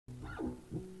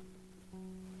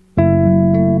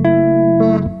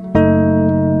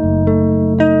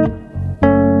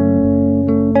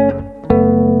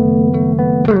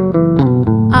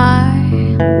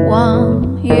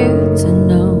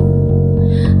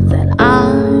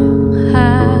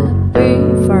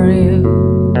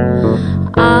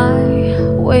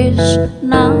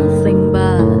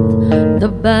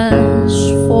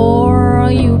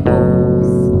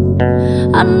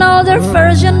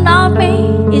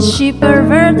Is she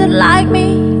perverted like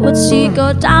me? Would she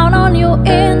go down on you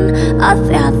in a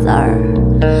theater?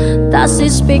 Does she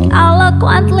speak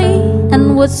eloquently?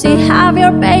 And would she have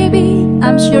your baby?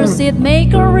 I'm sure she'd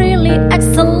make a really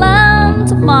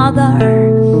excellent mother.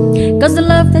 Cause the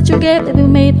love that you gave, that you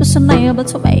made, was unable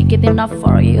to make it enough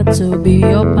for you to be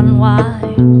open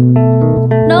wide.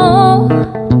 No.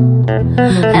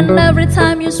 And every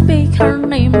time you speak her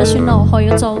name, does she know how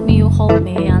you told me you hold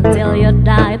me until you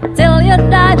died, till you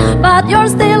died? But you're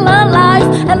still alive,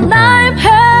 and I'm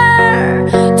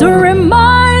here to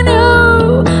remind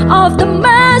you of the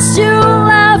mess you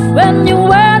left when you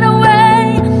went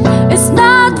away. It's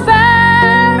not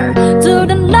fair to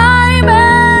deny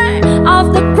me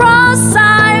of the cross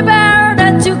I bear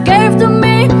that you gave to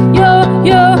me.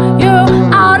 You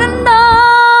ought to know.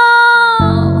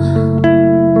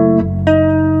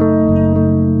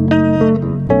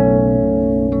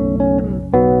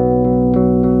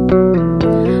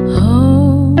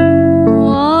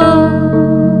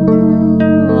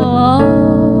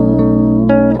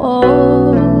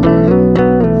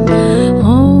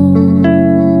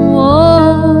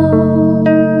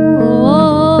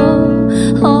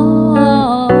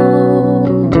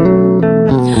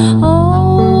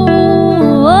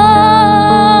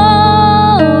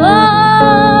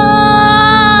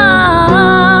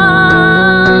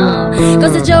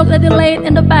 That you laid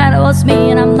in the bed was me,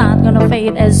 and I'm not gonna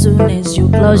fade as soon as you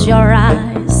close your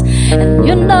eyes. And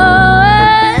you know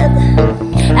it.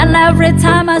 And every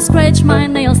time I scratch my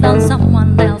nails down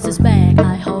someone else's back,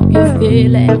 I hope you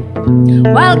feel it.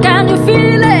 Well, can you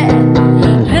feel it?